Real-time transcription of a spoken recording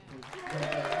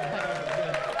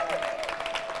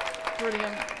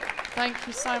Brilliant. Thank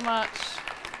you so much.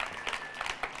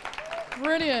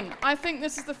 Brilliant. I think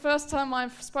this is the first time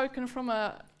I've spoken from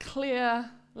a clear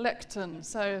lectern,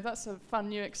 so that's a fun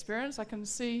new experience. I can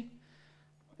see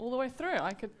all the way through.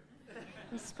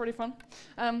 This is pretty fun.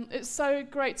 It's so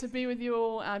great to be with you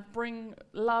all. I bring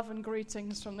love and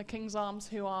greetings from the King's Arms,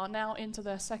 who are now into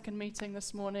their second meeting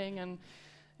this morning, and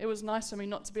it was nice for me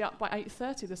not to be up by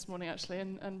 8:30 this morning, actually,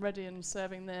 and ready and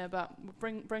serving there, but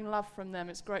bring love from them.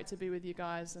 It's great to be with you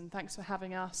guys, and thanks for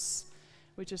having us.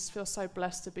 We just feel so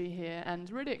blessed to be here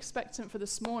and really expectant for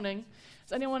this morning.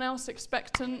 Is anyone else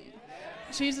expectant?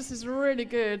 Yeah. Jesus is really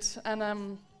good,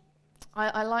 and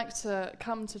I like to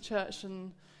come to church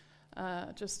and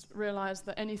just realize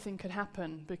that anything could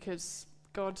happen because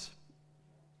God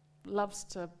loves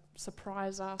to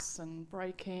surprise us and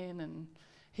break in and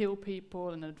heal people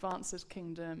and advance his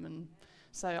kingdom. And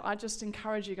so I just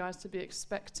encourage you guys to be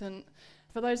expectant.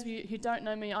 For those of you who don't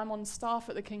know me, I'm on staff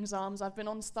at the King's Arms. I've been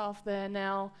on staff there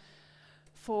now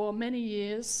for many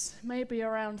years, maybe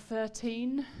around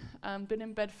 13. Been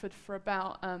in Bedford for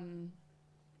about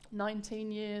 19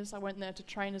 years. I went there to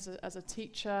train as a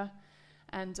teacher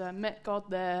and met God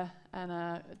there,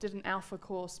 and did an Alpha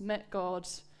course, met God,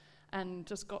 and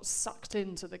just got sucked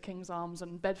into the King's Arms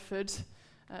and Bedford.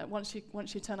 Once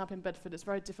you turn up in Bedford, it's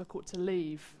very difficult to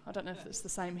leave. I don't know if it's the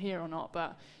same here or not,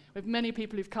 but with many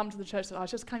people who've come to the church, I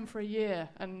just came for a year,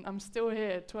 and I'm still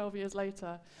here 12 years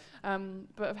later.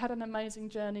 But I've had an amazing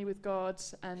journey with God,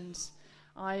 and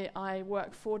I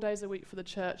work 4 days a week for the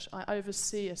church. I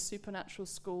oversee a supernatural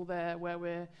school there where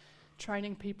we're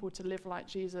training people to live like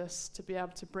Jesus, to be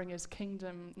able to bring his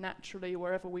kingdom naturally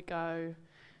wherever we go.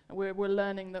 We're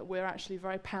learning that we're actually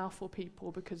very powerful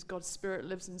people because God's Spirit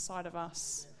lives inside of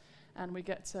us, and we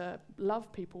get to love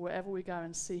people wherever we go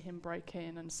and see him break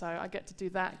in. And so I get to do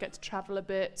that, get to travel a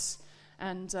bit,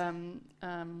 and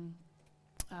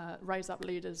raise up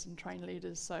leaders and train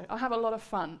leaders. So I have a lot of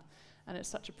fun, and it's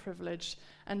such a privilege.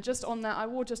 And just on that, I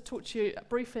will just talk to you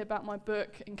briefly about my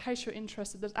book. In case you're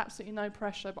interested, there's absolutely no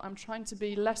pressure, but I'm trying to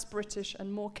be less British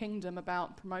and more kingdom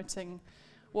about promoting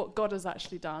what God has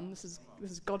actually done. This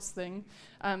is God's thing.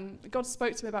 God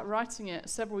spoke to me about writing it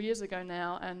several years ago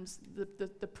now, and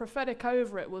the prophetic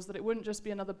over it was that it wouldn't just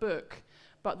be another book,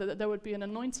 but that there would be an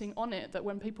anointing on it, that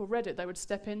when people read it, they would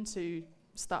step into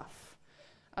stuff.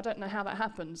 I don't know how that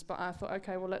happens, but I thought,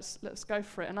 okay, well, let's go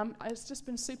for it. And it's just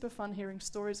been super fun hearing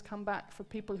stories come back for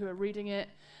people who are reading it.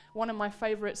 One of my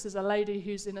favorites is a lady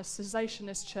who's in a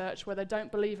cessationist church where they don't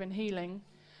believe in healing.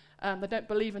 They don't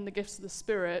believe in the gifts of the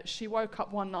Spirit. She woke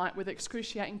up one night with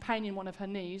excruciating pain in one of her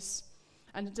knees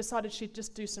and decided she'd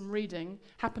just do some reading,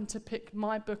 happened to pick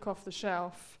my book off the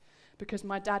shelf because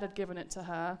my dad had given it to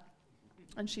her,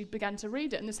 and she began to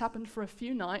read it. And this happened for a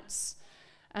few nights.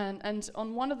 And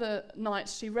on one of the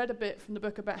nights, she read a bit from the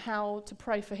book about how to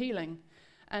pray for healing.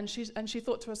 And she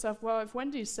thought to herself, well, if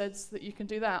Wendy says that you can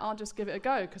do that, I'll just give it a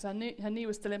go, because her knee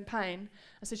was still in pain.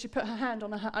 And so she put her hand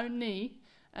on her own knee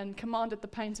and commanded the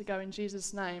pain to go in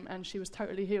Jesus' name, and she was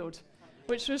totally healed,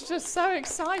 which was just so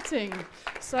exciting.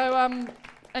 So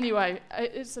anyway,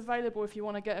 it's available if you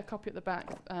want to get a copy at the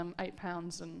back,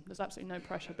 £8, and there's absolutely no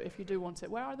pressure, but if you do want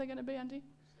it, where are they going to be, Andy?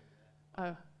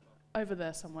 Oh, over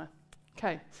there somewhere.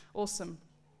 Okay, awesome.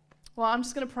 Well, I'm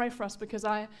just going to pray for us because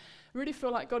I really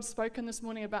feel like God's spoken this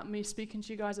morning about me speaking to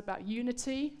you guys about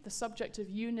unity, the subject of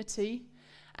unity.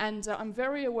 And I'm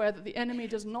very aware that the enemy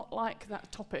does not like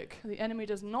that topic. The enemy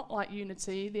does not like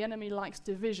unity. The enemy likes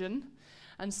division.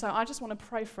 And so I just want to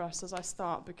pray for us as I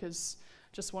start, because I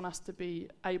just want us to be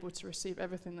able to receive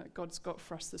everything that God's got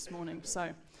for us this morning. So,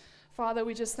 Father,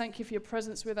 we just thank you for your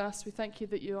presence with us. We thank you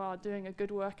that you are doing a good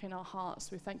work in our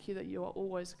hearts. We thank you that you are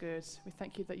always good. We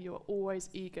thank you that you are always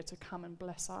eager to come and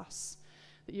bless us,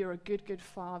 that you're a good, good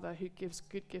Father who gives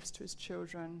good gifts to his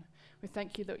children. We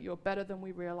thank you that you're better than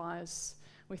we realize.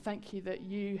 We thank you that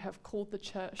you have called the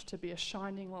church to be a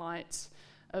shining light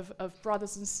of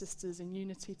brothers and sisters in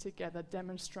unity together,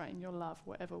 demonstrating your love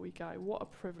wherever we go. What a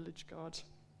privilege, God.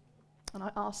 And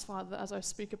I ask, Father, that as I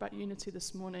speak about unity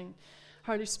this morning,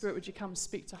 Holy Spirit, would you come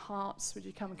speak to hearts? Would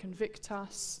you come and convict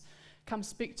us? Come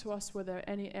speak to us where there are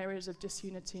any areas of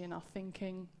disunity in our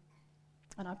thinking.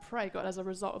 And I pray, God, as a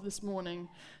result of this morning,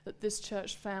 that this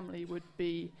church family would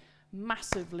be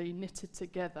massively knitted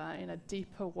together in a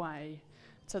deeper way,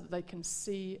 so that they can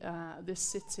see this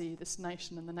city, this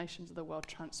nation, and the nations of the world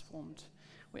transformed.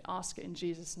 We ask it in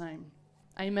Jesus' name.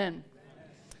 Amen.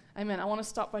 Amen. I want to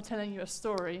start by telling you a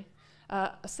story.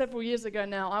 Several years ago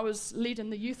now, I was leading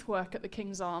the youth work at the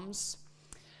King's Arms,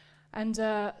 And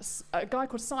a guy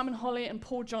called Simon Holly and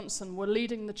Paul Johnson were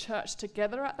leading the church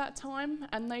together at that time,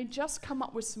 and they'd just come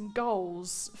up with some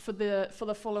goals for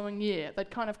the following year. They'd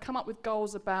kind of come up with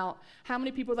goals about how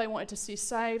many people they wanted to see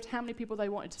saved, how many people they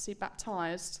wanted to see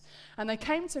baptized. And they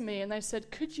came to me and they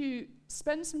said, could you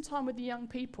spend some time with the young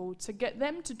people to get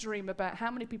them to dream about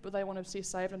how many people they want to see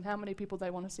saved and how many people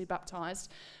they want to see baptized,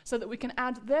 so that we can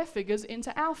add their figures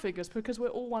into our figures, because we're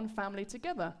all one family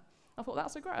together. I thought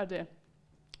that's a great idea.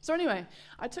 So anyway,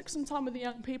 I took some time with the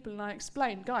young people and I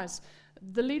explained, guys,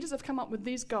 the leaders have come up with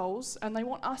these goals and they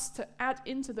want us to add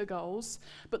into the goals,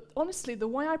 but honestly, the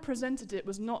way I presented it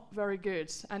was not very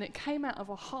good, and it came out of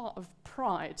a heart of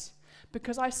pride,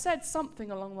 because I said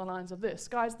something along the lines of this: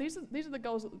 guys, these are the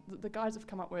goals that the guys have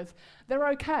come up with. They're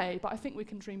okay, but I think we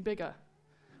can dream bigger.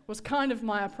 Was kind of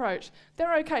my approach.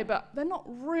 They're okay, but they're not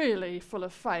really full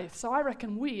of faith. So I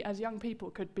reckon we as young people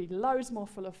could be loads more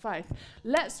full of faith.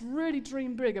 Let's really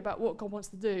dream big about what God wants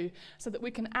to do so that we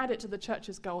can add it to the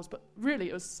church's goals, but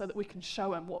really it was so that we can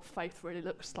show them what faith really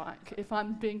looks like, if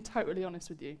I'm being totally honest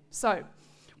with you. So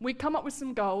we come up with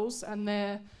some goals and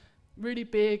they're really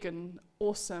big and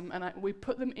awesome, and we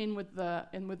put them in with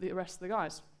the rest of the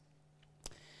guys.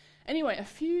 Anyway,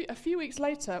 a few weeks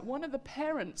later, one of the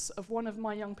parents of one of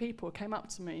my young people came up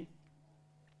to me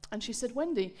and she said,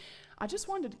 Wendy, I just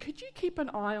wondered, could you keep an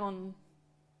eye on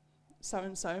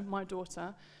so-and-so, my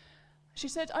daughter? She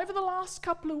said, over the last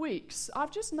couple of weeks,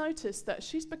 I've just noticed that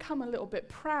she's become a little bit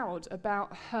proud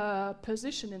about her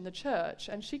position in the church,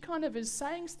 and she kind of is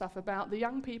saying stuff about the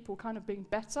young people kind of being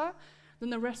better than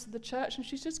the rest of the church, and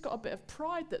she's just got a bit of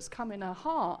pride that's come in her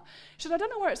heart. She said, I don't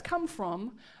know where it's come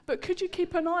from, but could you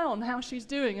keep an eye on how she's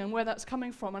doing and where that's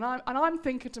coming from? And I'm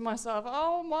thinking to myself,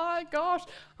 oh my gosh,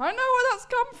 I know where that's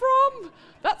come from.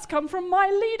 That's come from my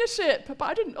leadership. But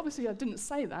I didn't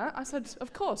say that. I said,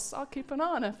 of course, I'll keep an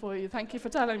eye on her for you. Thank you for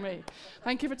telling me.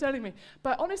 Thank you for telling me.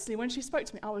 But honestly, when she spoke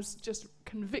to me, I was just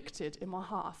convicted in my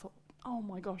heart. I thought, oh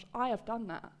my gosh, I have done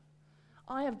that.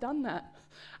 I have done that.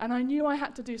 And I knew I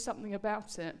had to do something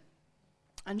about it.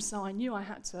 And so I knew I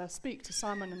had to speak to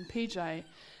Simon and PJ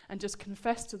and just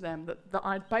confess to them that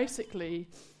I'd basically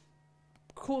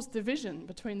caused division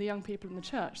between the young people in the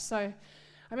church. So I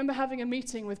remember having a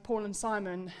meeting with Paul and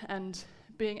Simon and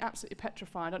being absolutely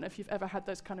petrified. I don't know if you've ever had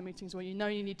those kind of meetings where you know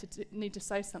you need to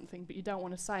say something, but you don't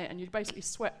want to say it, and you basically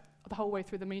sweat the whole way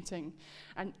through the meeting.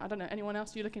 And I don't know, anyone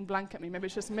else? You're looking blank at me. Maybe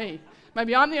it's just me.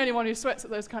 Maybe I'm the only one who sweats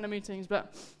at those kind of meetings,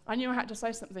 but I knew I had to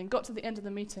say something. Got to the end of the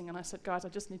meeting and I said, guys, I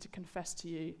just need to confess to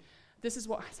you. This is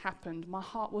what has happened. My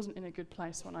heart wasn't in a good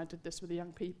place when I did this with the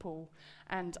young people.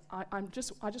 And I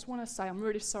just want to say I'm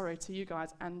really sorry to you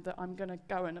guys, and that I'm going to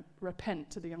go and repent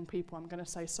to the young people. I'm going to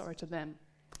say sorry to them.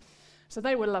 So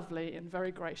they were lovely and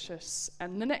very gracious.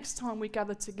 And the next time we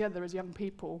gathered together as young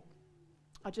people,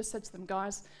 I just said to them,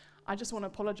 guys, I just want to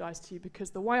apologize to you,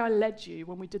 because the way I led you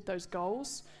when we did those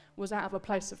goals was out of a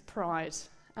place of pride.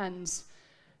 And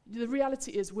the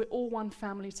reality is we're all one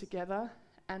family together,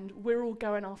 and we're all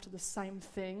going after the same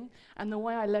thing. And the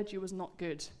way I led you was not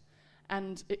good.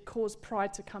 And it caused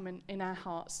pride to come in our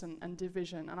hearts and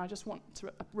division. And I just want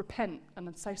to repent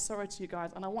and say sorry to you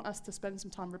guys. And I want us to spend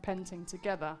some time repenting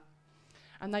together.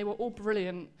 And they were all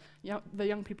brilliant. The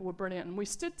young people were brilliant. And we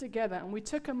stood together and we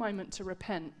took a moment to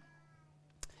repent.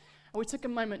 And we took a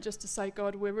moment just to say,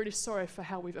 God, we're really sorry for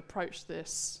how we've approached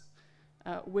this.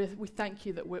 We thank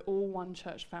you that we're all one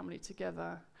church family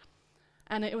together.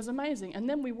 And it was amazing. And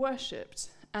then we worshipped.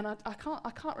 And I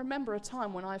can't remember a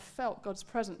time when I felt God's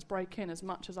presence break in as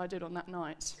much as I did on that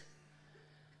night.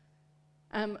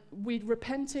 We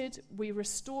repented, we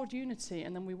restored unity,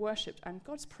 and then we worshipped. And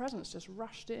God's presence just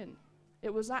rushed in.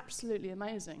 It was absolutely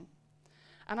amazing.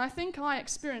 And I think I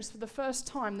experienced for the first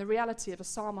time the reality of a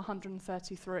Psalm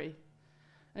 133.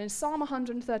 And in Psalm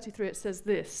 133 it says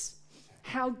this: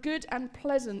 how good and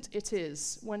pleasant it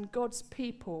is when God's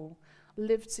people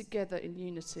live together in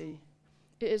unity.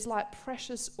 It is like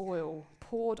precious oil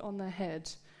poured on the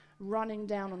head, running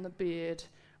down on the beard,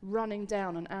 running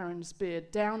down on Aaron's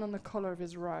beard, down on the collar of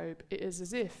his robe. It is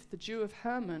as if the dew of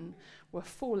Hermon were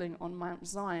falling on Mount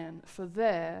Zion, for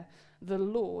there the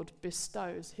Lord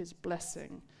bestows his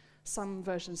blessing. Some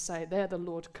versions say, there the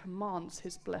Lord commands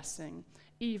his blessing,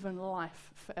 even life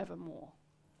forevermore.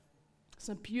 It's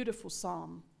a beautiful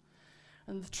psalm.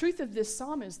 And the truth of this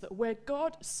psalm is that where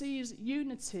God sees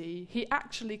unity, he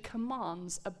actually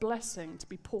commands a blessing to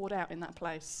be poured out in that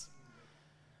place.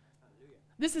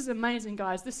 This is amazing,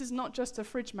 guys. This is not just a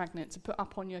fridge magnet to put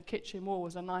up on your kitchen wall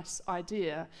as a nice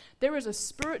idea. There is a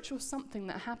spiritual something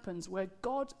that happens where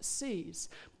God sees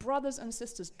brothers and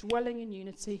sisters dwelling in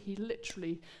unity. He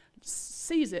literally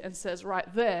sees it and says, right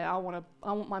there, I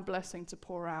want my blessing to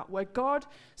pour out. Where God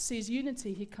sees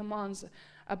unity, he commands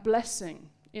a blessing.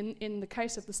 In the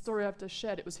case of the story I've just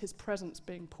shared, it was his presence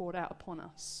being poured out upon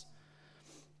us.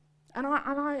 And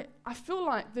I feel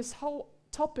like this whole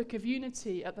topic of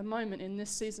unity at the moment in this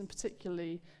season,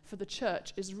 particularly for the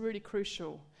church, is really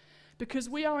crucial. Because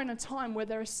we are in a time where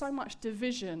there is so much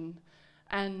division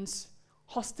and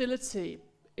hostility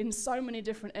in so many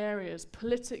different areas,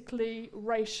 politically,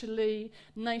 racially,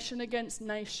 nation against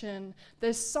nation.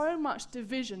 There's so much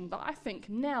division that I think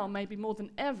now, maybe more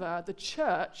than ever, the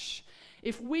church,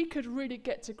 if we could really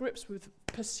get to grips with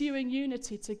pursuing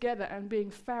unity together and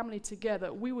being family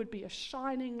together, we would be a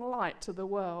shining light to the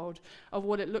world of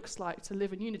what it looks like to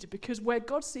live in unity. Because where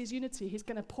God sees unity, he's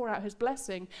going to pour out his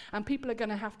blessing, and people are going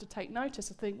to have to take notice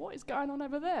and think, what is going on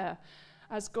over there?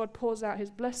 As God pours out his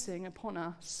blessing upon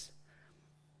us.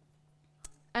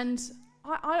 And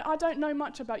I don't know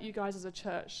much about you guys as a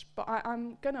church, but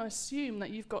I'm going to assume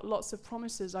that you've got lots of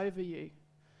promises over you.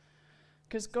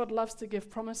 Because God loves to give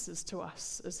promises to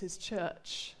us as his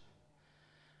church.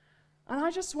 And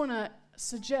I just want to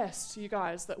suggest to you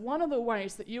guys that one of the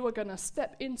ways that you are going to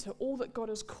step into all that God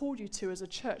has called you to as a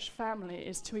church family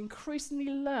is to increasingly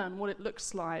learn what it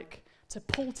looks like to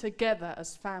pull together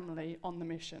as family on the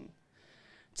mission.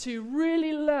 To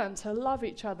really learn to love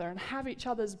each other and have each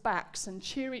other's backs and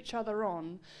cheer each other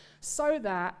on, so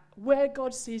that where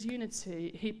God sees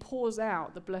unity, he pours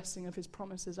out the blessing of his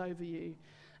promises over you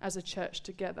as a church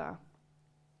together.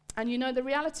 And you know, the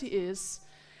reality is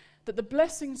that the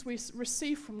blessings we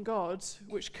receive from God,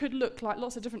 which could look like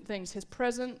lots of different things, his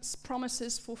presence,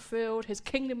 promises fulfilled, his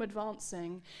kingdom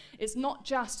advancing, is not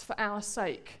just for our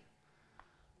sake.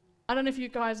 I don't know if you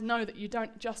guys know that you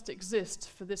don't just exist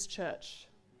for this church.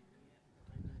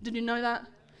 Did you know that?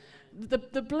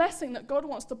 The blessing that God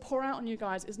wants to pour out on you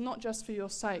guys is not just for your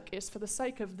sake, it's for the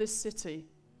sake of this city,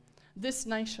 this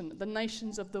nation, the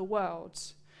nations of the world.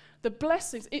 The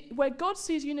blessings, where God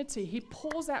sees unity, he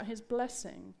pours out his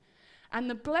blessing. And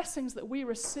the blessings that we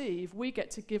receive, we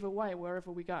get to give away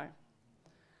wherever we go.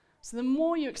 So the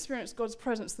more you experience God's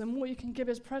presence, the more you can give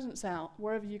his presence out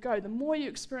wherever you go. The more you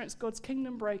experience God's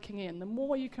kingdom breaking in, the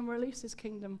more you can release his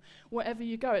kingdom wherever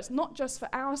you go. It's not just for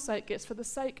our sake, it's for the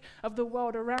sake of the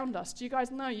world around us. Do you guys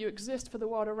know you exist for the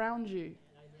world around you?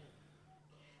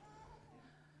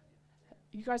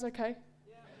 You guys okay?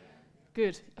 Yeah.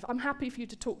 Good. I'm happy for you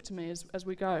to talk to me as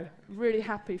we go. Really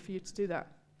happy for you to do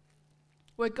that.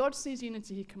 Where God sees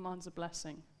unity, he commands a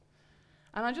blessing.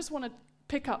 And I just want to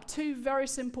pick up two very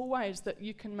simple ways that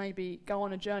you can maybe go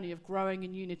on a journey of growing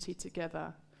in unity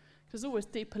together. There's always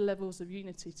deeper levels of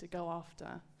unity to go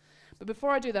after. But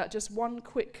before I do that, just one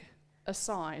quick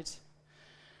aside.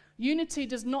 Unity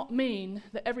does not mean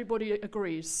that everybody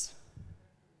agrees.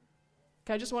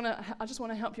 Okay, I just want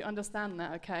to help you understand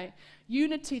that, okay?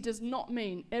 Unity does not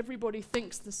mean everybody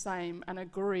thinks the same and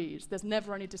agrees. There's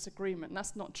never any disagreement.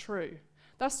 That's not true.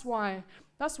 That's why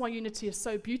unity is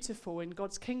so beautiful in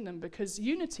God's kingdom, because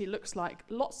unity looks like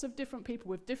lots of different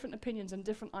people with different opinions and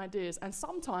different ideas, and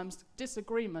sometimes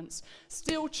disagreements,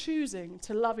 still choosing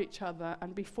to love each other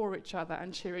and be for each other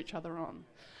and cheer each other on.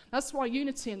 That's why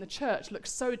unity in the church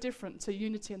looks so different to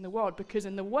unity in the world, because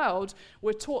in the world,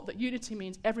 we're taught that unity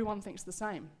means everyone thinks the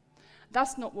same.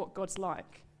 That's not what God's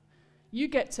like. You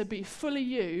get to be fully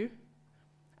you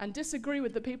and disagree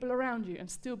with the people around you and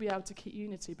still be able to keep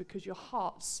unity because your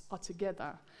hearts are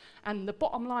together. And the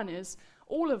bottom line is,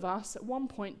 all of us at one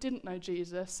point didn't know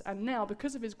Jesus, and now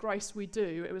because of his grace we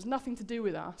do. It was nothing to do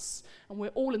with us, and we're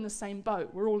all in the same boat.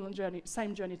 We're all on the journey,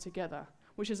 same journey together,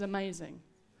 which is amazing.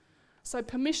 So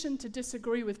permission to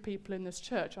disagree with people in this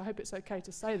church. I hope it's okay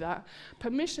to say that.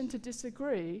 Permission to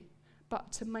disagree,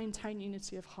 but to maintain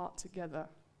unity of heart together.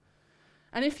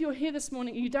 And if you're here this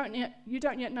morning, you don't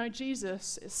yet know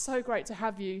Jesus, it's so great to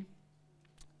have you.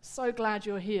 So glad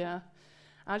you're here.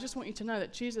 And I just want you to know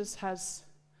that Jesus has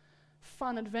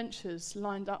fun adventures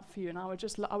lined up for you, and I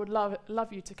would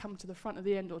love you to come to the front of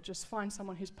the end, or just find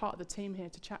someone who's part of the team here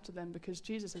to chat to them, because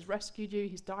Jesus has rescued you,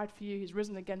 he's died for you, he's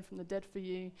risen again from the dead for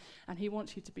you, and he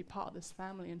wants you to be part of this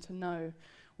family and to know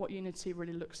what unity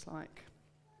really looks like.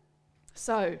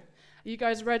 So, are you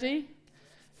guys ready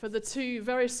for the two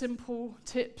very simple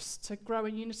tips to grow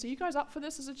in unity? You guys up for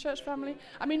this as a church family?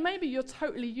 I mean, maybe you're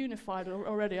totally unified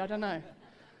already, I don't know.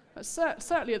 But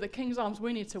certainly at the King's Arms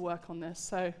we need to work on this,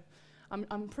 so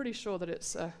I'm pretty sure that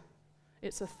it's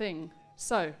a thing.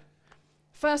 So,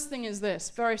 first thing is this,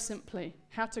 very simply,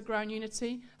 how to grow in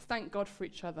unity: thank God for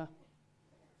each other.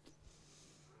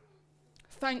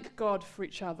 Thank God for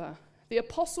each other. The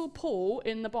Apostle Paul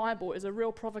in the Bible is a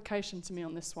real provocation to me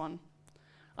on this one.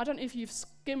 I don't know if you've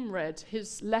skim read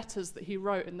his letters that he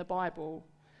wrote in the Bible,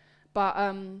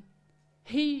 but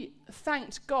he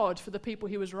thanked God for the people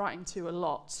he was writing to a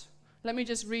lot. Let me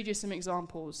just read you some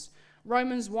examples.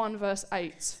 Romans 1 verse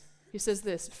 8, he says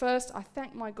this, "First, I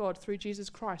thank my God through Jesus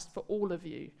Christ for all of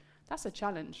you." That's a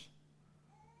challenge.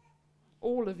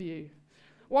 All of you.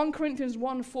 1 Corinthians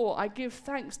 1:4, "I give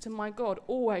thanks to my God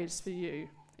always for you."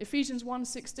 Ephesians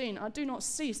 1:16, "I do not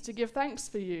cease to give thanks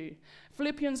for you."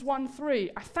 Philippians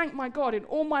 1:3, "I thank my God in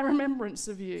all my remembrance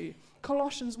of you."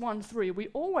 Colossians 1:3, "We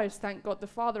always thank God the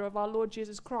Father of our Lord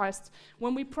Jesus Christ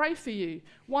when we pray for you."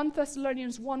 1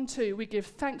 Thessalonians 1:2, "We give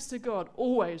thanks to God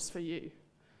always for you."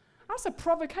 That's a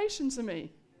provocation to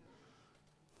me.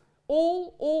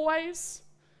 Always.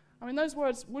 I mean, those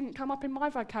words wouldn't come up in my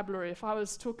vocabulary if I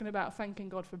was talking about thanking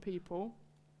God for people.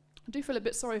 I do feel a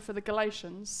bit sorry for the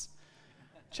Galatians.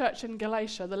 Church in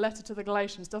Galatia, the letter to the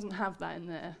Galatians doesn't have that in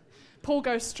there. Paul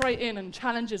goes straight in and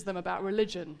challenges them about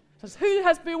religion. Says, "Who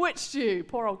has bewitched you?"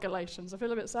 Poor old Galatians. I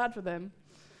feel a bit sad for them.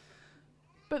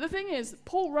 But the thing is,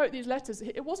 Paul wrote these letters.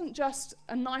 It wasn't just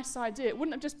a nice idea. It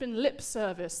wouldn't have just been lip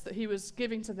service that he was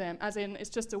giving to them, as in it's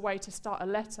just a way to start a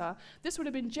letter. This would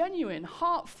have been genuine,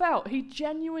 heartfelt. He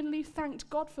genuinely thanked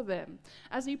God for them.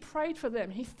 As he prayed for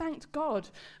them, he thanked God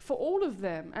for all of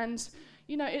them. And,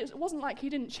 you know, it wasn't like he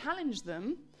didn't challenge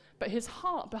them, but his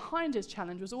heart behind his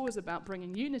challenge was always about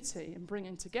bringing unity and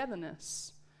bringing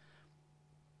togetherness.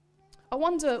 I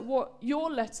wonder what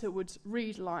your letter would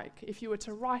read like if you were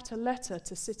to write a letter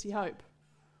to City Hope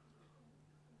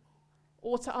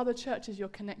or to other churches you're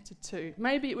connected to.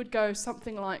 Maybe it would go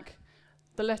something like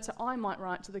the letter I might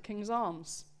write to the King's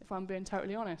Arms, if I'm being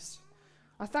totally honest.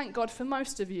 "I thank God for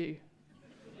most of you.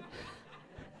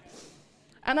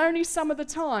 And only some of the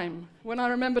time when I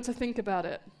remember to think about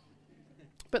it.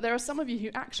 But there are some of you who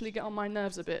actually get on my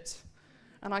nerves a bit,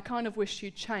 and I kind of wish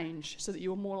you'd change so that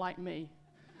you were more like me."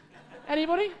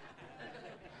 Anybody?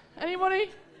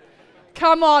 Anybody?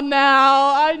 Come on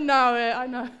now. I know it. I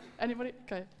know. Anybody?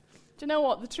 Okay. Do you know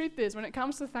what? The truth is, when it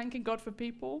comes to thanking God for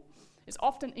people, it's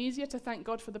often easier to thank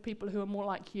God for the people who are more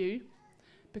like you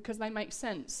because they make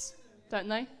sense, don't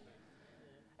they?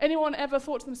 Anyone ever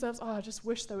thought to themselves, "Oh, I just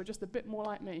wish they were just a bit more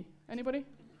like me"? Anybody?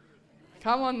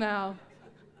 Come on now.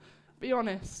 Be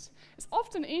honest. It's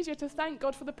often easier to thank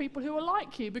God for the people who are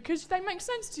like you because they make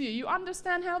sense to you. You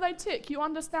understand how they tick. You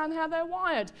understand how they're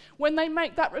wired. When they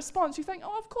make that response, you think,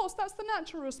 "Oh, of course, that's the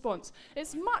natural response."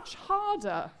 It's much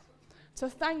harder to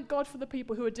thank God for the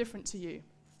people who are different to you,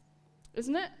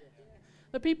 isn't it?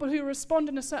 The people who respond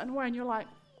in a certain way and you're like,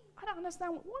 "I don't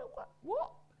understand.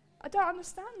 What? I don't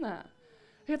understand that."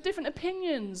 Who have different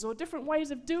opinions or different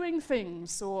ways of doing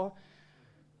things or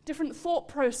different thought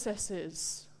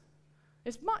processes.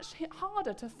 It's much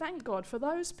harder to thank God for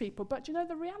those people. But you know,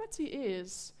 the reality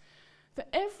is that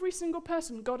every single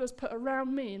person God has put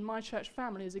around me in my church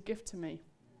family is a gift to me.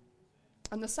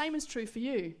 And the same is true for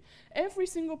you. Every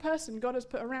single person God has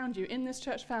put around you in this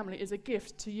church family is a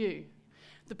gift to you.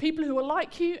 The people who are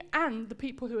like you and the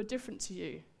people who are different to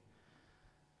you.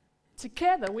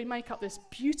 Together we make up this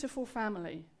beautiful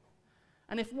family.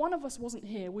 And if one of us wasn't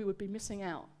here, we would be missing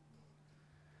out.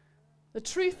 The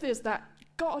truth is that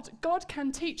God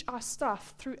can teach us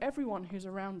stuff through everyone who's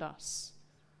around us.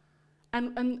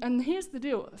 And here's the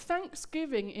deal.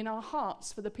 Thanksgiving in our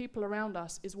hearts for the people around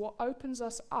us is what opens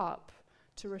us up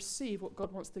to receive what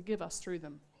God wants to give us through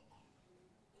them.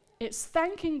 It's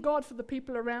thanking God for the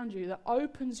people around you that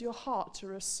opens your heart to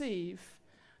receive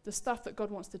the stuff that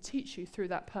God wants to teach you through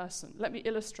that person. Let me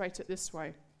illustrate it this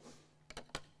way.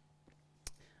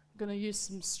 I'm going to use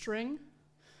some string.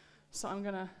 So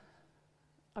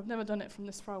I've never done it from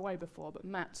this far away before, but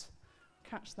Matt,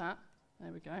 catch that.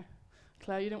 There we go.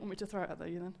 Claire, you didn't want me to throw it at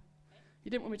you then?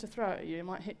 You didn't want me to throw it at you, it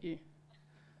might hit you.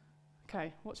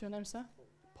 Okay, what's your name, sir?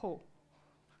 Paul.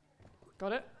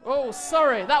 Got it? Oh,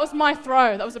 sorry, that was my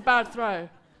throw. That was a bad throw.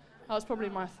 That was probably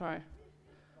my throw.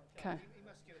 Okay.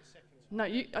 No,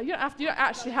 you don't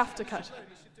actually have to catch it.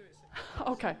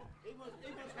 Okay.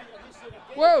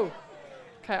 Whoa.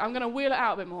 Okay, I'm going to wheel it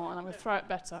out a bit more and I'm going to throw it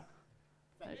better.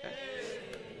 There you go.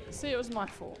 See, it was my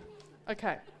fault.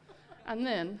 Okay. And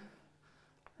then,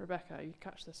 Rebecca, you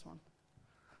catch this one.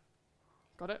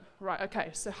 Got it? Right, okay.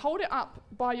 So hold it up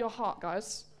by your heart,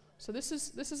 guys. So this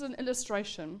is an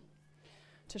illustration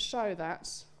to show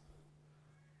that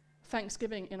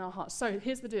thanksgiving in our hearts. So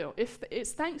here's the deal. If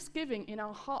it's thanksgiving in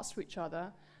our hearts to each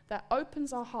other, that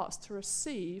opens our hearts to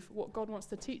receive what God wants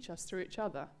to teach us through each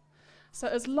other. So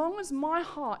as long as my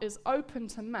heart is open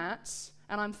to Matt,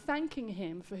 and I'm thanking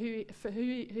him for who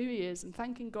he is and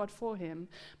thanking God for him,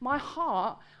 my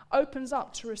heart opens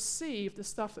up to receive the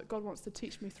stuff that God wants to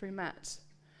teach me through Matt.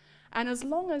 And as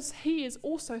long as he is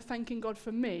also thanking God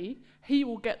for me, he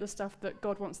will get the stuff that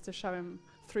God wants to show him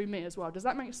through me as well. Does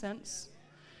that make sense?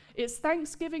 It's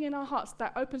thanksgiving in our hearts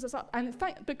that opens us up. And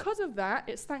because of that,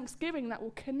 it's thanksgiving that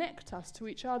will connect us to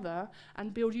each other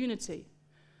and build unity.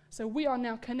 So we are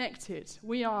now connected.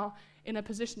 We are in a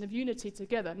position of unity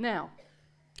together. Now,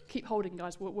 keep holding,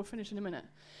 guys. We'll finish in a minute.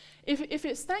 If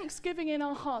it's thanksgiving in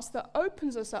our hearts that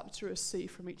opens us up to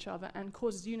receive from each other and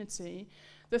causes unity,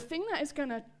 the thing that is going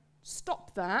to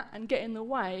stop that and get in the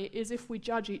way is if we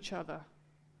judge each other.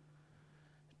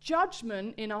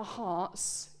 Judgment in our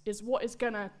hearts is what is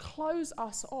going to close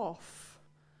us off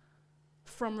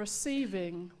from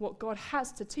receiving what God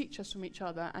has to teach us from each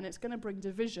other, and it's going to bring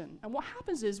division. And what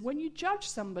happens is when you judge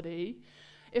somebody,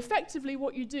 effectively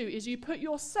what you do is you put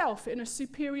yourself in a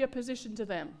superior position to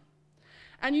them.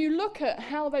 And you look at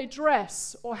how they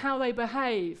dress or how they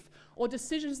behave or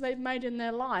decisions they've made in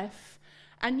their life,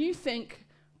 and you think,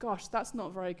 gosh, that's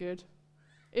not very good.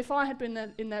 If I had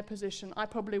been in their position, I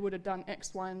probably would have done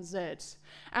X, Y, and Z.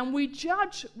 And we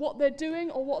judge what they're doing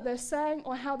or what they're saying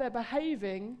or how they're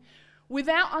behaving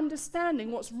without understanding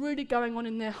what's really going on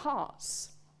in their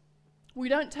hearts. We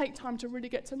don't take time to really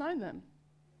get to know them.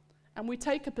 And we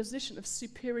take a position of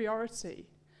superiority.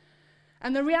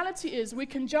 And the reality is we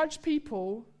can judge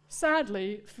people,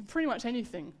 sadly, for pretty much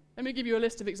anything. Let me give you a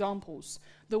list of examples.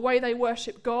 The way they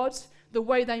worship God, the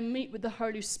way they meet with the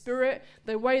Holy Spirit,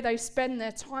 the way they spend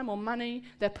their time or money,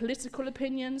 their political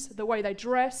opinions, the way they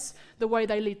dress, the way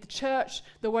they lead the church,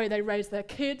 the way they raise their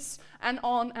kids, and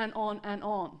on and on and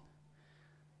on.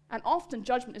 And often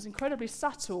judgment is incredibly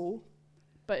subtle,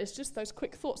 but it's just those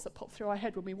quick thoughts that pop through our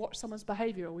head when we watch someone's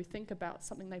behavior or we think about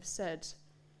something they've said.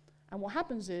 And what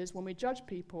happens is when we judge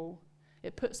people,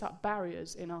 it puts up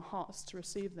barriers in our hearts to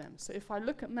receive them. So if I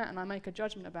look at Matt and I make a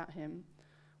judgment about him,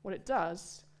 what it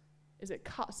does is it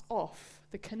cuts off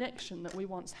the connection that we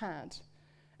once had.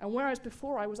 And whereas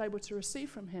before I was able to receive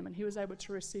from him and he was able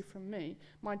to receive from me,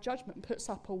 my judgment puts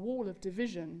up a wall of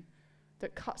division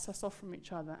that cuts us off from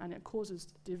each other, and it causes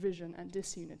division and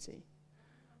disunity.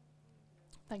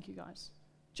 Thank you, guys.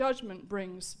 Judgment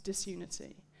brings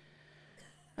disunity.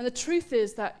 And the truth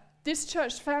is that this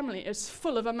church family is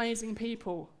full of amazing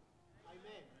people.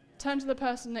 Amen. Turn to the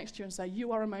person next to you and say,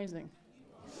 "You are amazing."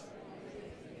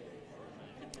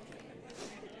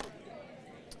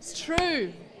 It's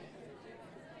true.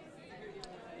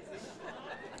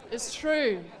 It's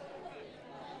true.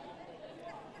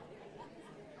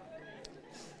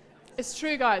 It's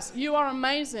true, guys. You are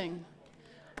amazing.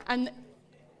 And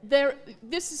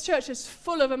this church is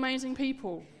full of amazing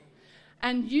people.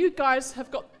 And you guys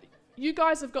have got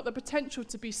the potential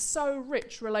to be so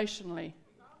rich relationally.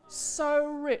 So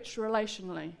rich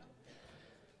relationally.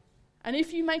 And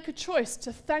if you make a choice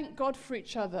to thank God for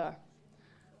each other,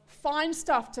 find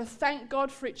stuff to thank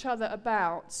God for each other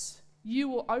about, you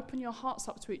will open your hearts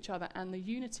up to each other, and the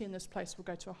unity in this place will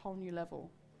go to a whole new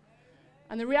level.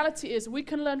 And the reality is we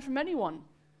can learn from anyone.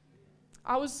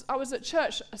 I was at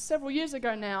church several years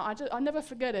ago now. I never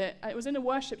forget it. It was in a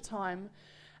worship time,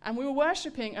 and we were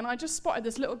worshiping, and I just spotted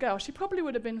this little girl. She probably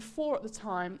would have been 4 at the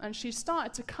time, and she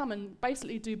started to come and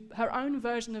basically do her own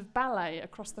version of ballet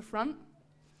across the front.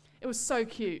 It was so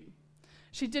cute.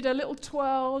 She did her little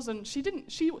twirls, and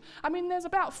there's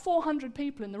about 400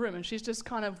 people in the room, and she's just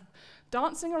kind of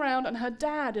dancing around, and her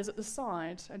dad is at the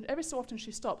side, and every so often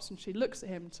she stops and she looks at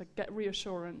him to get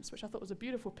reassurance, which I thought was a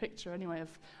beautiful picture anyway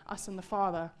of us and the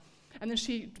Father. And then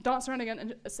she danced around again,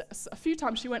 and a few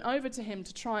times she went over to him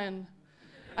to try and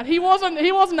he wasn't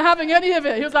having any of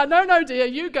it. He was like, no, dear,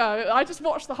 you go. I just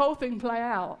watched the whole thing play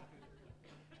out.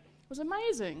 It was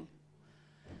amazing.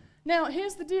 Now,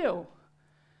 here's the deal.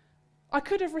 I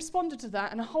could have responded to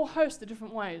that in a whole host of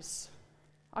different ways.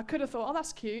 I could have thought, oh,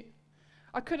 that's cute.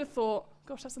 I could have thought,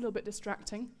 gosh, that's a little bit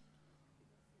distracting.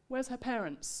 Where's her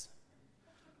parents?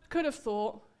 Could have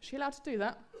thought, is she allowed to do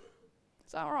that?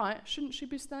 Is that all right? Shouldn't she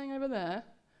be staying over there?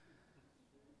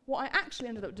 What I actually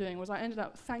ended up doing was I ended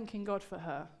up thanking God for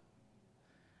her.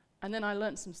 And then I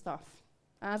learnt some stuff.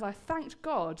 And as I thanked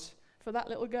God for that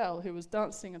little girl who was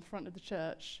dancing in front of the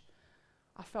church,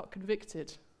 I felt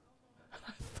convicted.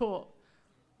 I thought,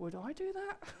 would I do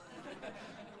that?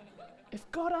 If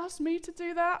God asked me to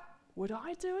do that, would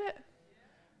I do it?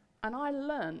 And I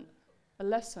learned a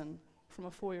lesson from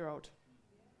a 4-year-old.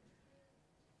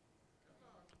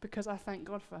 Because I thank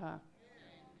God for her,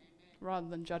 rather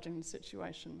than judging the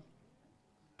situation.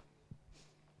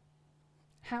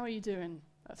 How are you doing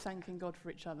at thanking God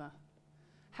for each other?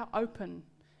 How open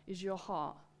is your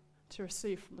heart to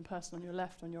receive from the person on your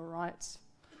left, on your right,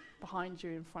 behind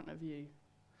you, in front of you?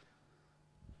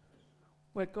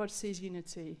 Where God sees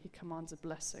unity, he commands a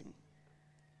blessing.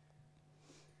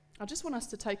 I just want us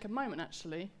to take a moment,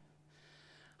 actually.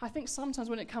 I think sometimes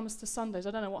when it comes to Sundays,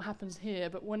 I don't know what happens here,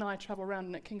 but when I travel around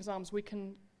and at King's Arms, we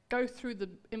can go through the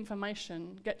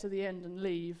information, get to the end and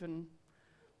leave, and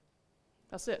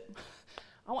that's it.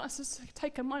 I want us to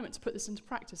take a moment to put this into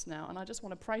practice now, and I just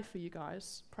want to pray for you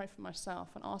guys, pray for myself,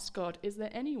 and ask God, is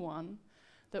there anyone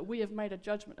that we have made a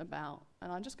judgment about?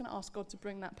 And I'm just going to ask God to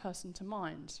bring that person to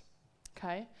mind,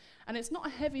 okay? And it's not a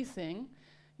heavy thing.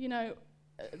 You know,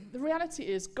 the reality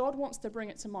is God wants to bring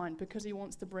it to mind because he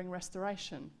wants to bring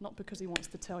restoration, not because he wants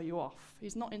to tell you off.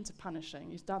 He's not into punishing.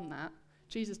 He's done that.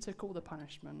 Jesus took all the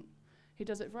punishment. He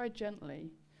does it very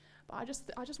gently. But I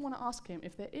just want to ask him,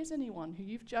 if there is anyone who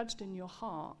you've judged in your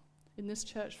heart in this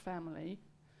church family,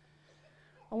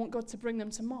 I want God to bring them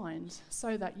to mind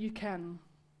so that you can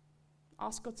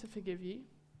ask God to forgive you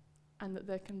and that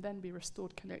there can then be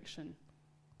restored connection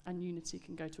and unity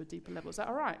can go to a deeper level. Is that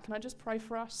all right? Can I just pray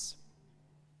for us?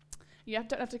 You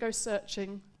don't have to go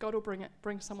searching. God will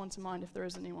bring someone to mind if there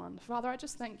is anyone. Father, I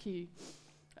just thank you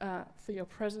for your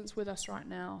presence with us right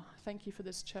now. Thank you for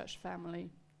this church family.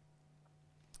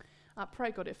 I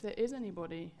pray, God, if there is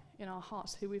anybody in our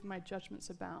hearts who we've made judgments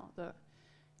about that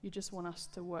you just want us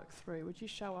to work through, would you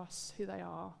show us who they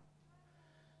are?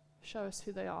 Show us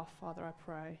who they are, Father, I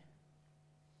pray.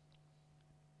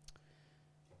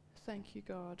 Thank you,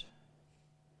 God.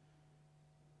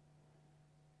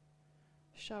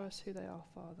 Show us who they are,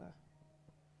 Father.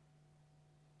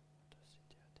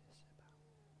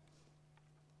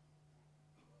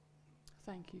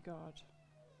 Thank you, God.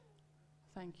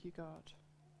 Thank you, God.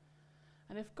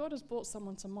 And if God has brought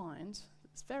someone to mind,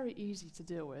 it's very easy to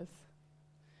deal with.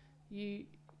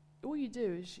 All you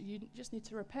do is you just need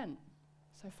to repent.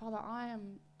 So, Father, I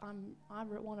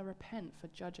want to repent for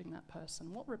judging that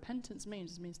person. What repentance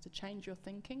means to change your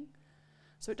thinking.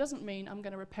 So it doesn't mean I'm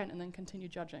going to repent and then continue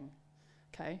judging.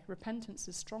 Okay? Repentance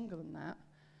is stronger than that.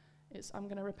 It's I'm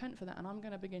going to repent for that and I'm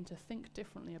going to begin to think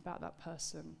differently about that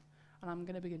person. And I'm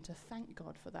going to begin to thank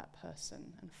God for that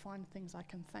person and find things I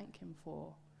can thank him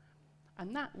for.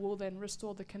 And that will then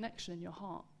restore the connection in your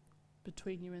heart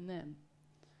between you and them.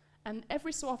 And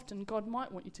every so often, God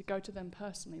might want you to go to them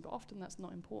personally, but often that's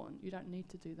not important. You don't need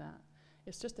to do that.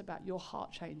 It's just about your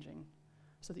heart changing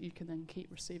so that you can then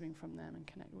keep receiving from them and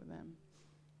connect with them.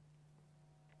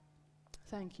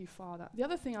 Thank you, Father. The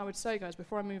other thing I would say, guys,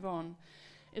 before I move on,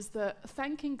 is that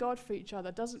thanking God for each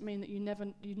other doesn't mean that you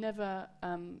never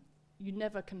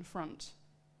confront.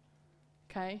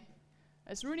 Okay?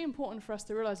 It's really important for us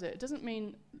to realize it. It doesn't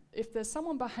mean if there's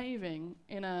someone behaving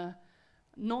in a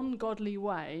non-godly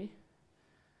way,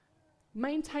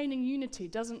 maintaining unity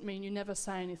doesn't mean you never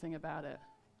say anything about it.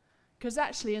 Because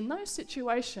actually, in those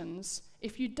situations,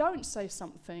 if you don't say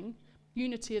something,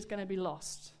 unity is going to be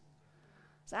lost.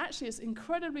 So actually, it's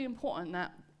incredibly important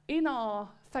that in our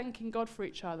thanking God for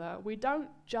each other, we don't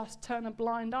just turn a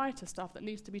blind eye to stuff that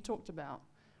needs to be talked about.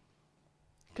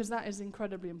 Because that is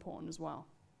incredibly important as well.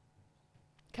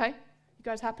 Okay? You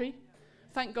guys happy?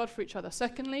 Thank God for each other.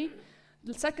 Secondly,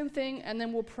 the second thing, and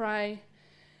then we'll pray,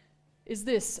 is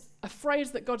this, a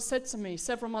phrase that God said to me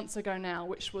several months ago now,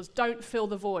 which was, don't fill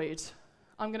the void.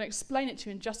 I'm going to explain it to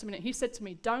you in just a minute. He said to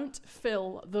me, don't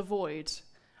fill the void.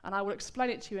 And I will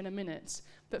explain it to you in a minute.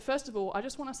 But first of all, I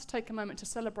just want us to take a moment to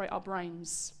celebrate our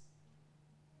brains.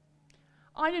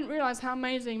 I didn't realize how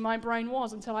amazing my brain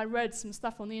was until I read some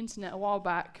stuff on the internet a while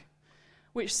back,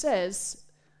 which says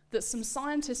that some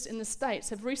scientists in the States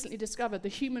have recently discovered the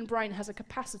human brain has a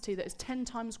capacity that is 10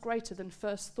 times greater than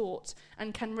first thought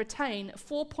and can retain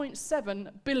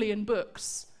 4.7 billion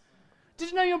books. Did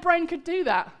you know your brain could do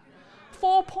that?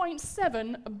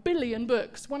 4.7 billion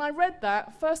books. When I read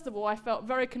that, first of all, I felt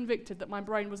very convicted that my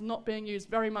brain was not being used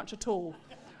very much at all.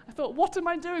 I thought, what am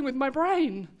I doing with my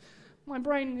brain? My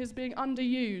brain is being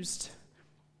underused.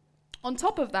 On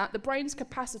top of that, the brain's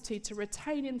capacity to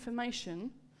retain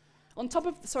information, on top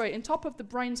of the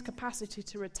brain's capacity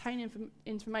to retain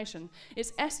information,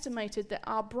 it's estimated that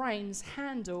our brains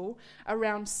handle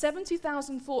around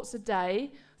 70,000 thoughts a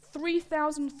day,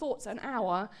 3,000 thoughts an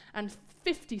hour, and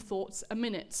 50 thoughts a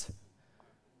minute.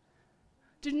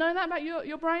 Did you know that about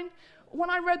your brain? When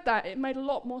I read that, it made a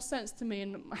lot more sense to me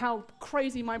and how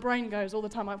crazy my brain goes all the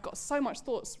time. I've got so much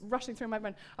thoughts rushing through my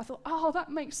brain. I thought, oh,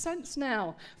 that makes sense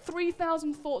now.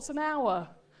 3,000 thoughts an hour.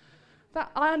 That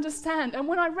I understand. And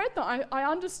when I read that, I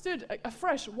understood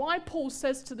afresh why Paul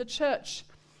says to the church,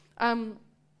 in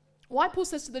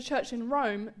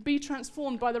Rome, be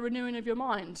transformed by the renewing of your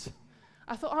mind.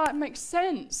 I thought, oh, it makes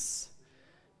sense.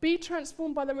 Be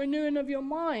transformed by the renewing of your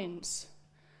mind.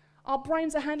 Our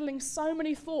brains are handling so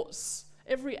many thoughts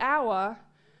every hour,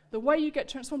 the way you get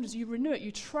transformed is you renew it.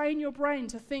 You train your brain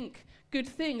to think good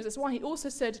things. That's why he also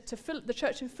said to the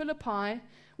church in Philippi,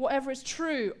 whatever is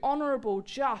true, honorable,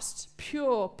 just,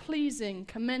 pure, pleasing,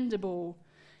 commendable.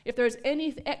 If there is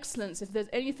any excellence, if there's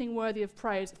anything worthy of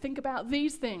praise, think about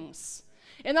these things.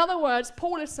 In other words,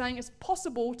 Paul is saying it's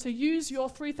possible to use your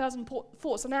 3,000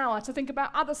 thoughts an hour to think about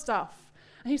other stuff.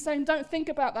 And he's saying, don't think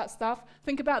about that stuff,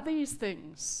 think about these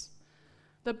things.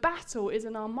 The battle is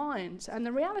in our mind. And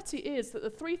the reality is that the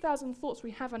 3,000 thoughts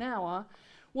we have an hour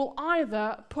will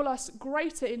either pull us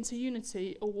greater into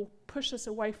unity or will push us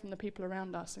away from the people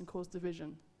around us and cause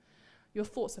division. Your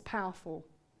thoughts are powerful.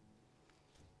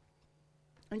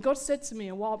 And God said to me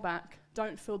a while back,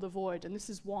 don't fill the void, and this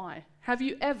is why. Have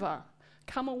you ever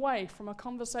come away from a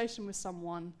conversation with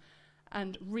someone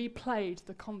and replayed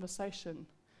the conversation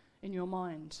in your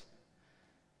mind?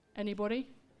 Anybody?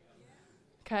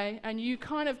 Okay, and you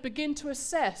kind of begin to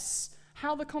assess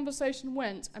how the conversation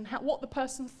went and what the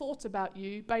person thought about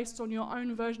you based on your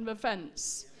own version of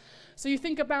events. So you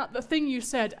think about the thing you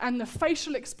said and the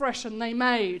facial expression they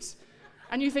made,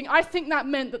 and you think, I think that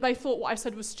meant that they thought what I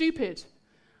said was stupid.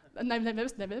 And they've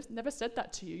never said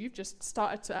that to you. You've just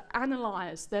started to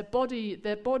analyze their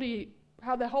body,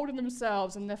 how they're holding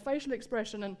themselves and their facial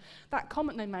expression, and that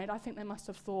comment they made, I think they must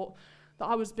have thought that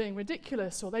I was being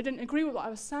ridiculous, or they didn't agree with what I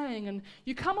was saying. And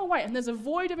you come away and there's a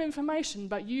void of information,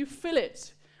 but you fill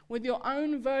it with your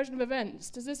own version of events.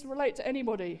 Does this relate to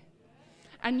anybody?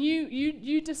 And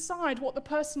you decide what the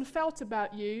person felt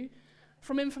about you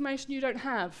from information you don't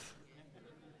have.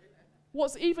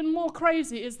 What's even more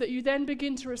crazy is that you then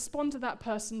begin to respond to that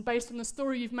person based on the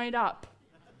story you've made up.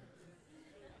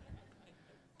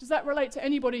 Does that relate to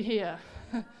anybody here?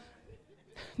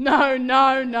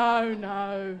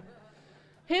 No.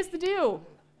 Here's the deal.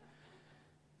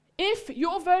 If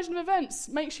your version of events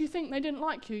makes you think they didn't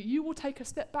like you, you will take a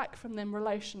step back from them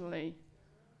relationally.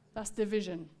 That's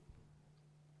division.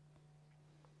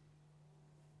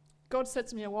 God said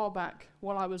to me a while back,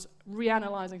 while I was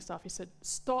reanalyzing stuff, he said,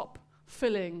 stop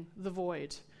filling the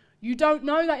void. You don't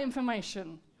know that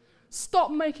information.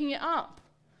 Stop making it up.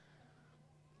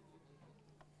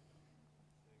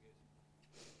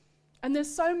 And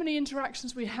there's so many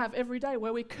interactions we have every day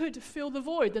where we could fill the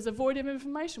void. There's a void of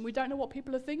information. We don't know what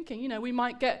people are thinking. You know, we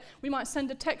might send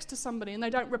a text to somebody and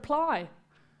they don't reply.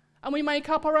 And we make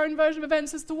up our own version of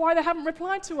events as to why they haven't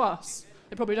replied to us.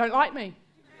 They probably don't like me.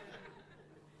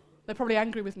 They're probably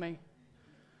angry with me.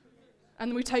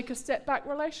 And we take a step back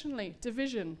relationally,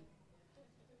 division.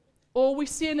 Or we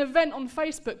see an event on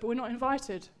Facebook, but we're not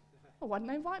invited. Oh, why didn't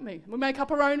they invite me? We make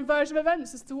up our own version of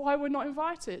events as to why we're not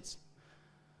invited.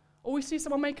 Or we see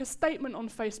someone make a statement on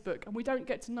Facebook, and we don't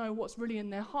get to know what's really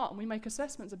in their heart, and we make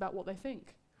assessments about what they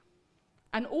think.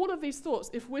 And all of these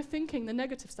thoughts, if we're thinking the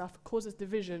negative stuff, causes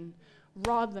division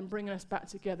rather than bringing us back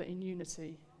together in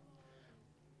unity.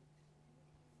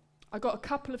 I've got a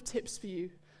couple of tips for you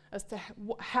as to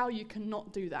how you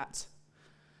cannot do that.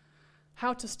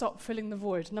 How to stop filling the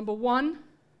void. Number one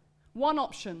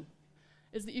option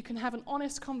is that you can have an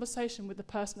honest conversation with the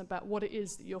person about what it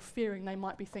is that you're fearing they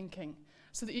might be thinking.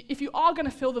 So that if you are going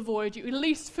to fill the void, you at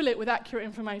least fill it with accurate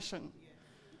information.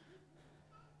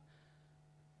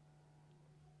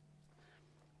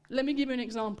 Let me give you an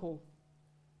example.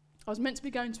 I was meant to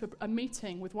be going to a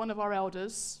meeting with one of our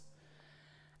elders,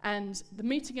 and the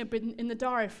meeting had been in the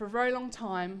diary for a very long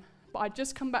time, but I'd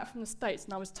just come back from the States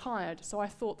and I was tired, so I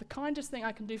thought the kindest thing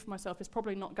I can do for myself is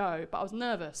probably not go, but I was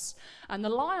nervous. And the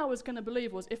lie I was going to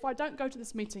believe was, if I don't go to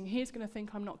this meeting, he's going to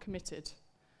think I'm not committed.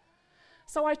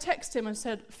 So I texted him and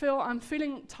said, Phil, I'm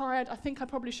feeling tired, I think I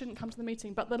probably shouldn't come to the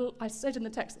meeting, but I said in the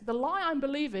text, the lie I'm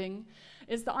believing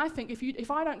is that I think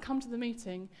if I don't come to the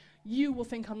meeting, you will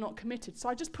think I'm not committed. So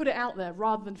I just put it out there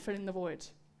rather than filling the void.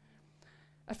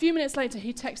 A few minutes later,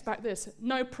 he texts back this,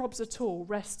 no probs at all,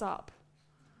 rest up.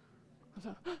 I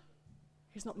thought,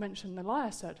 he's not mentioned the lie I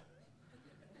said.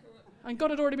 And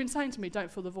God had already been saying to me,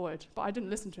 don't fill the void, but I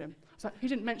didn't listen to him. So he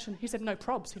said no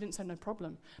probs, he didn't say no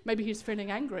problem. Maybe he's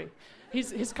feeling angry.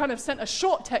 He's kind of sent a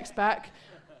short text back,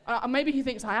 maybe he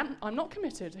thinks I'm not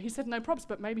committed. He said no probs,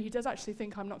 but maybe he does actually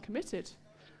think I'm not committed.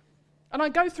 And I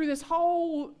go through this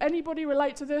whole, anybody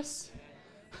relate to this?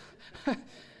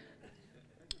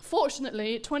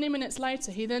 Fortunately, 20 minutes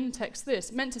later, he then texts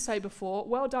this, meant to say before,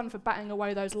 well done for batting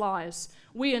away those lies.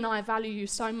 We and I value you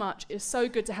so much. It's so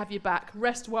good to have you back.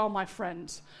 Rest well, my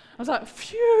friend. I was like,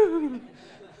 phew.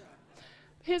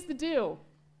 Here's the deal.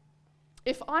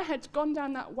 If I had gone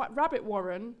down that rabbit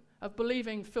warren of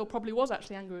believing Phil probably was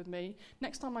actually angry with me,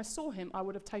 next time I saw him, I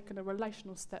would have taken a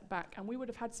relational step back and we would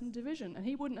have had some division and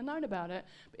he wouldn't have known about it.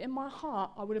 But in my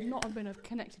heart, I would have not have been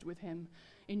connected with him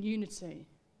in unity.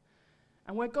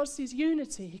 And where God sees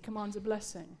unity, he commands a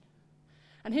blessing.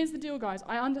 And here's the deal, guys.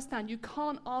 I understand you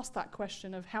can't ask that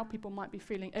question of how people might be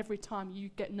feeling every time you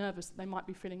get nervous that they might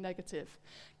be feeling negative.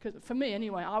 Because for me,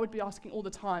 anyway, I would be asking all the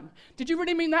time, did you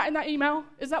really mean that in that email?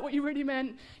 Is that what you really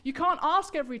meant? You can't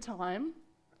ask every time.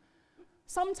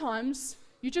 Sometimes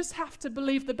you just have to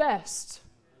believe the best.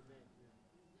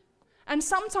 And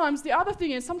sometimes the other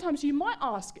thing is, sometimes you might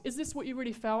ask, is this what you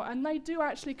really felt? And they do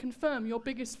actually confirm your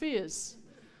biggest fears.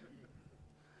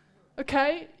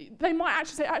 Okay, they might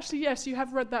actually say, actually, yes, you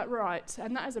have read that right.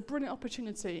 And that is a brilliant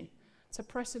opportunity to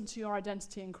press into your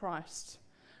identity in Christ,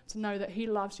 to know that he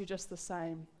loves you just the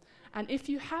same. And if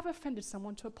you have offended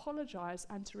someone, to apologize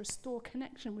and to restore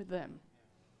connection with them.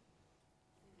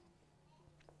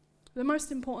 The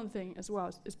most important thing as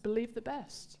well is believe the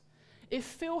best. If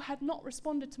Phil had not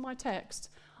responded to my text,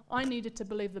 I needed to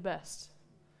believe the best.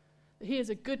 That he is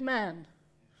a good man.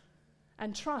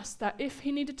 And trust that if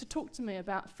he needed to talk to me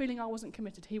about feeling I wasn't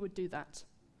committed, he would do that.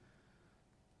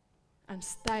 And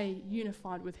stay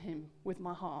unified with him, with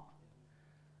my heart.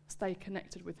 Stay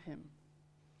connected with him.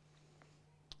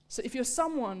 So if you're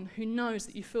someone who knows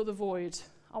that you feel the void,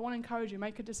 I want to encourage you,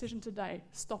 make a decision today.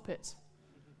 Stop it.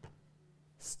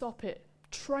 Stop it.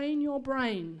 Train your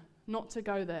brain not to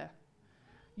go there.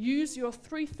 Use your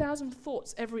 3,000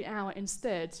 thoughts every hour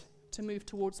instead to move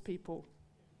towards people,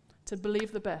 to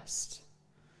believe the best.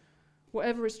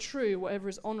 Whatever is true, whatever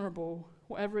is honorable,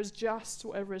 whatever is just,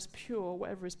 whatever is pure,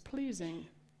 whatever is pleasing,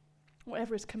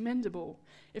 whatever is commendable,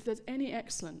 if there's any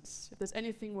excellence, if there's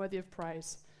anything worthy of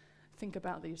praise, think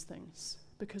about these things.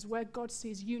 Because where God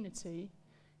sees unity,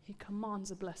 he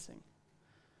commands a blessing.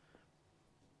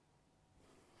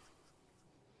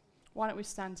 Why don't we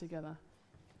stand together?